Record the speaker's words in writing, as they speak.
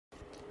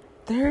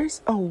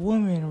There's a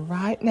woman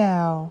right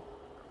now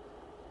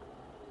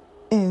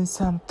in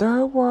some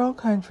third world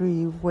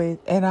country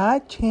and I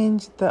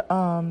changed the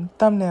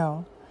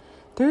thumbnail.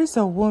 There's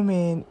a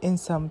woman in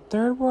some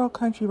third world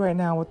country right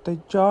now with a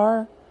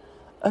jar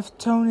of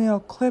toenail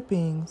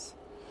clippings,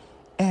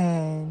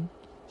 and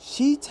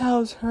she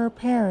tells her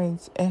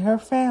parents and her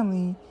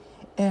family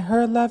and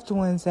her loved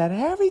ones that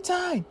every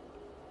time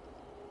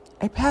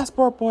a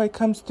passport boy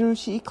comes through,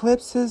 she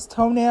clips his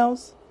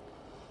toenails.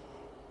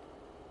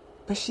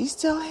 But she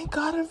still ain't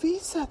got a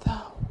visa,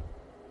 though.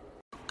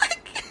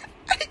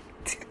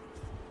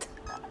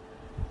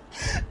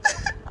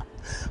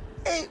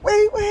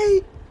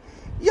 Wait.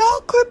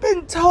 Y'all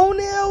clipping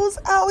toenails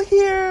out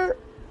here?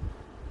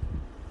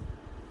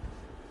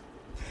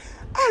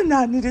 I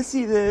not need to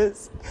see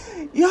this.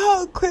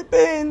 Y'all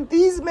clipping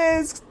these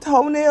men's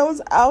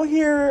toenails out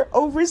here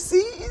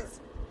overseas?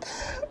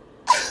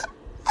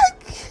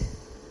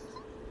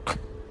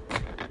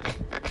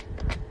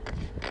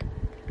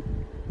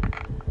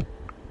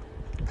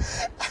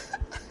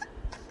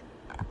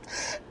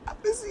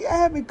 See, I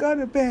haven't gone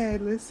to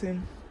bed.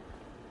 Listen.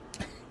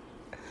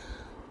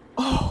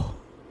 Oh,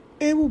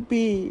 it will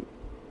be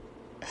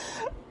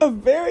a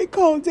very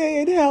cold day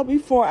in hell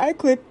before I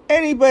clip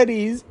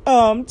anybody's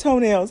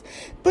toenails.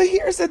 But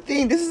here's the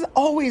thing. This is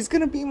always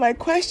going to be my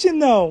question,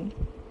 though.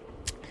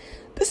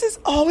 This is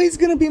always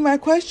going to be my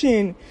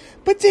question.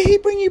 But did he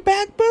bring you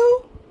back,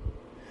 boo?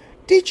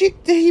 Did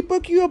he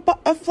book you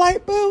a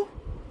flight, boo?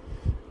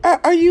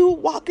 Are you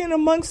walking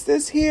amongst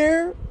us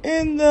here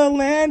in the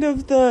land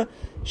of the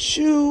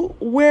shoe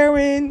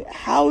wearing,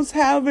 house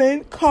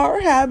having, car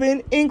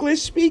having,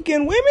 English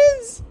speaking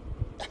women's?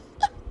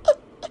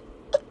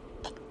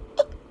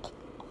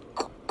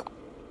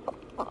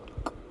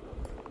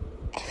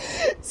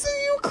 So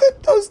you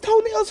clip those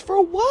toenails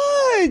for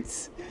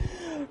what?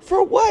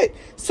 For what?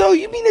 So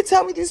you mean to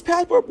tell me these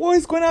passport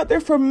boys going out there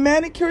for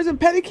manicures and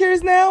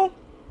pedicures now?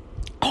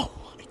 Oh,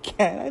 I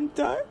can't. I'm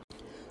done.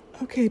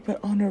 Okay, but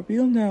on a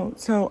real note,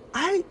 so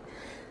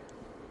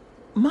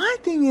my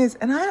thing is,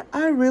 and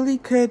I really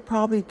could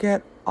probably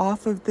get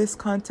off of this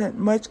content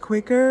much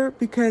quicker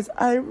because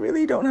I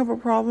really don't have a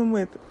problem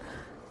with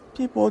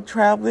people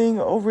traveling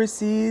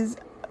overseas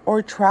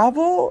or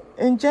travel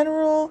in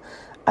general.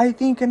 I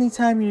think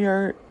anytime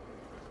you're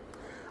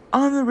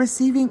on the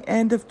receiving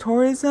end of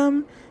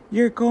tourism,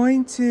 you're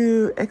going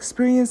to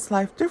experience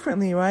life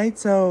differently, right?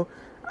 So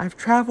I've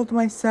traveled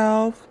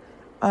myself,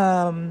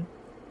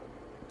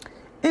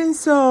 and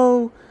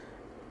so,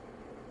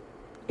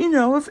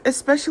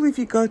 especially if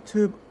you go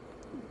to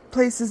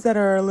places that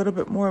are a little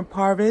bit more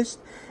impoverished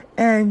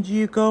and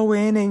you go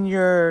in and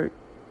you're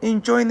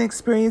enjoying the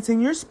experience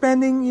and you're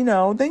spending,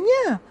 then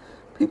yeah,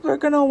 people are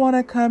going to want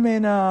to come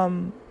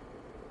and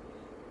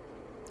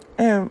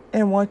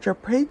want your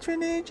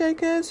patronage, I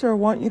guess, or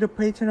want you to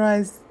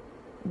patronize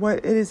what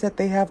it is that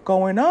they have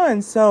going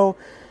on. So,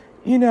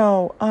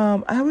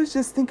 I was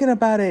just thinking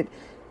about it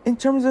in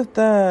terms of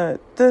the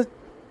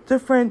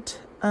different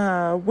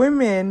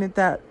women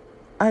that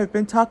I've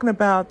been talking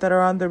about that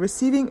are on the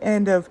receiving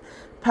end of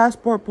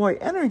passport boy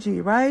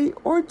energy, right?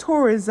 Or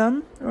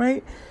tourism,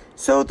 right?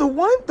 So the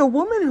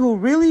woman who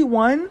really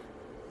won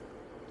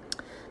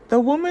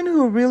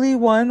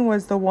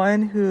was the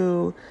one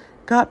who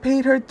got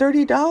paid her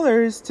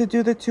 $30 to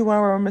do the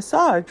 2-hour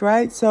massage,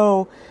 right?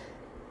 So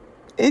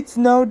it's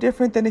no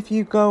different than if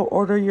you go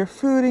order your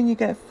food and you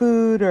get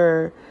food,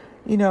 or,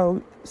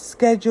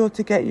 schedule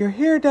to get your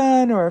hair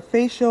done or a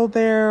facial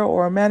there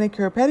or a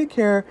manicure,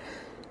 pedicure.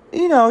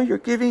 You're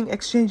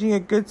exchanging a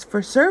goods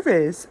for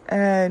service,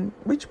 and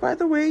which, by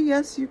the way,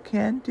 yes, you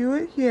can do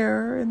it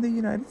here in the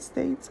United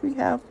States. We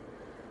have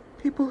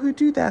people who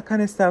do that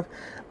kind of stuff.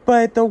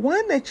 But the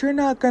one that you're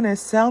not going to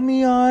sell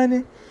me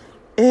on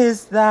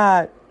is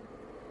that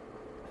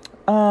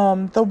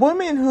the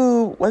woman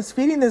who was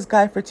feeding this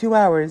guy for 2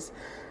 hours,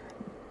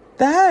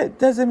 that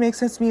doesn't make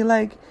sense to me.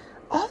 Like,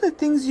 all the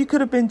things you could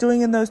have been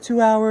doing in those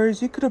 2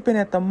 hours, you could have been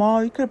at the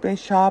mall, you could have been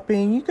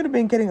shopping, you could have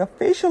been getting a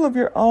facial of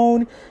your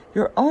own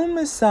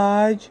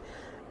massage,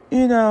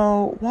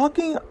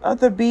 walking on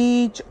the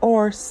beach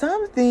or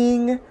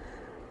something,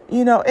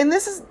 and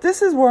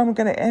this is where I'm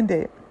going to end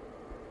it.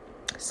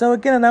 So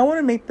again, and I want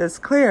to make this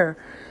clear,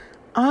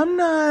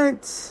 I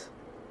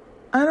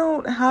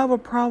don't have a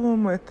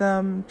problem with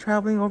them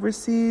traveling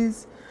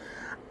overseas.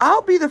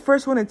 I'll be the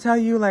first one to tell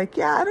you, like,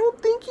 yeah, I don't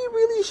think you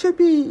really should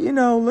be,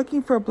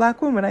 looking for a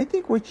black woman. I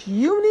think what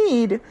you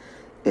need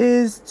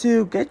is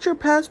to get your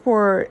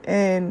passport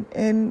and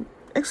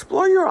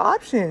explore your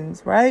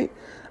options, right?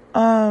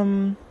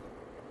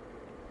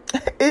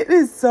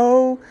 It's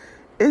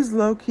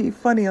low-key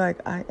funny, like,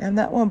 I am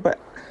that one,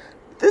 but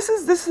this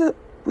is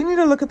we need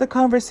to look at the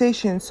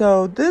conversation.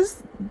 So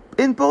this,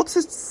 in both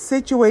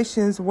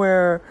situations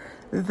where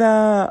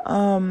the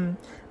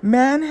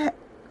man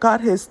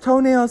got his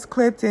toenails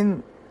clipped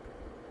and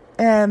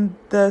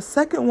the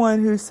second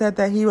one who said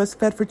that he was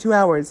fed for 2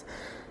 hours,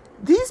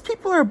 these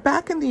people are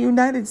back in the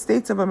United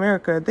States of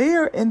America. They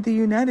are in the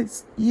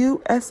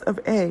U.S. of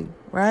A,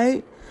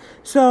 right?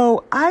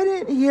 So I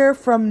didn't hear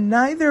from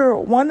neither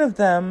one of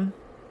them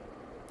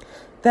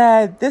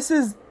that this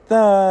is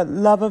the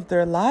love of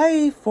their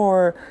life,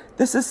 or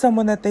this is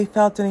someone that they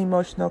felt an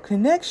emotional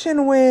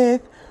connection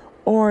with,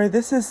 or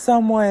this is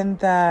someone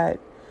that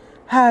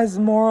has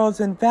morals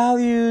and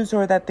values,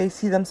 or that they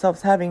see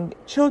themselves having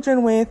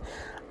children with.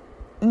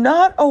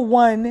 Not a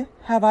one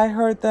have I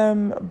heard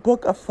them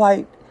book a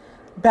flight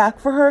back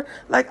for her.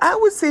 Like, I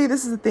would say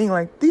this is the thing,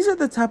 like, these are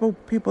the type of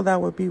people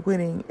that would be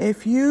winning.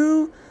 If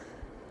you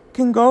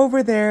can go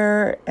over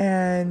there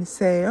and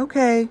say,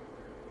 okay,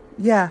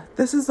 yeah,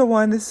 this is the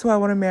one, this is who I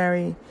want to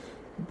marry.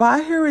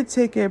 Buy her a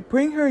ticket,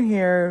 bring her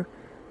here,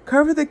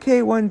 cover the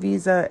K1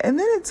 visa. And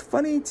then it's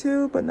funny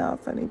too, but not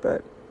funny,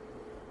 but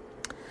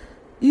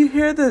you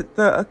hear the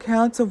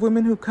accounts of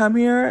women who come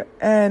here,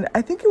 and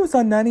I think it was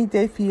on 90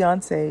 Day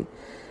Fiancé.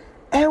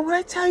 And when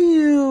I tell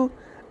you,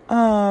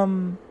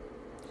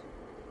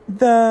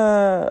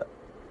 the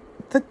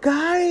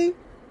guy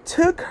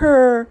took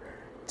her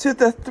to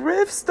the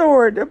thrift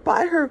store to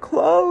buy her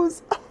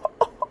clothes.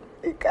 Oh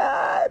my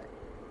God.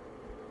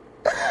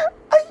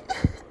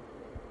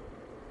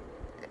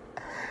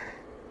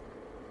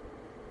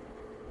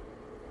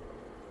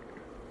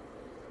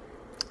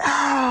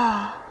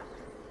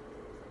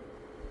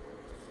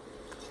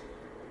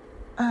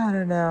 I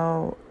don't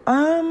know.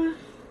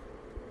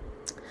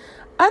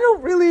 I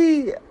don't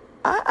really,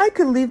 I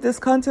could leave this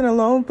content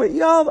alone, but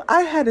y'all,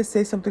 I had to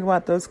say something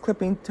about those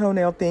clipping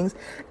toenail things.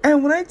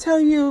 And when I tell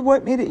you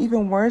what made it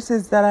even worse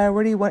is that I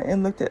already went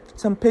and looked at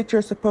some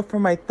pictures to put for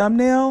my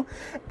thumbnail.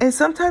 And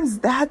sometimes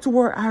that's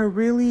where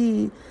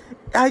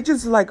I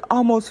just like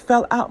almost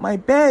fell out my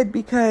bed,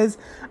 because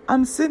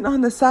I'm sitting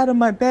on the side of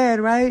my bed,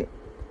 right?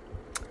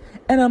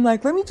 And I'm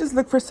like, let me just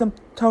look for some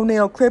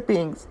toenail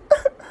clippings.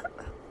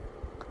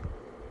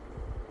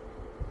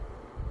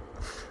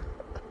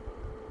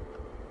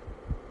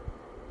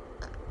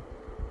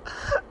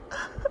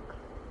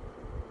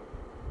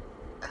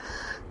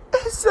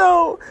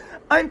 So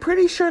I'm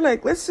pretty sure,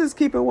 like, let's just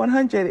keep it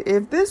 100.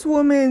 If this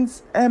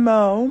woman's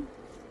MO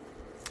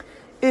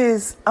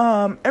is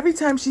every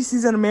time she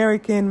sees an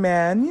American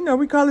man,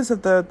 regardless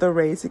of the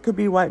race, it could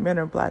be white men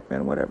or black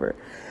men, whatever,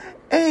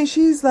 and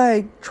she's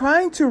like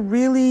trying to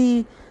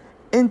really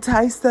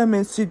entice them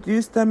and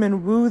seduce them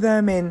and woo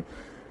them,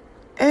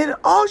 and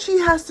all she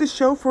has to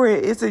show for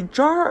it is a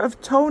jar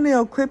of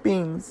toenail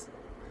clippings.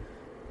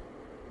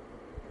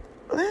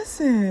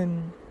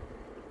 Listen.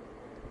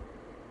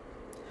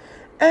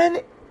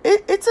 And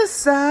it's a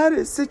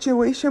sad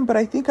situation, but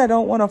I think I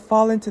don't want to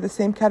fall into the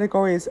same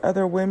category as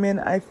other women.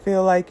 I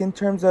feel like, in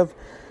terms of,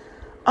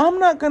 I'm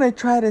not going to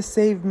try to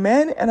save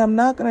men, and I'm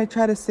not going to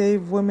try to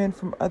save women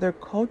from other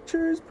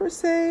cultures per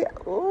se.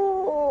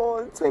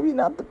 Oh, it's maybe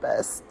not the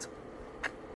best.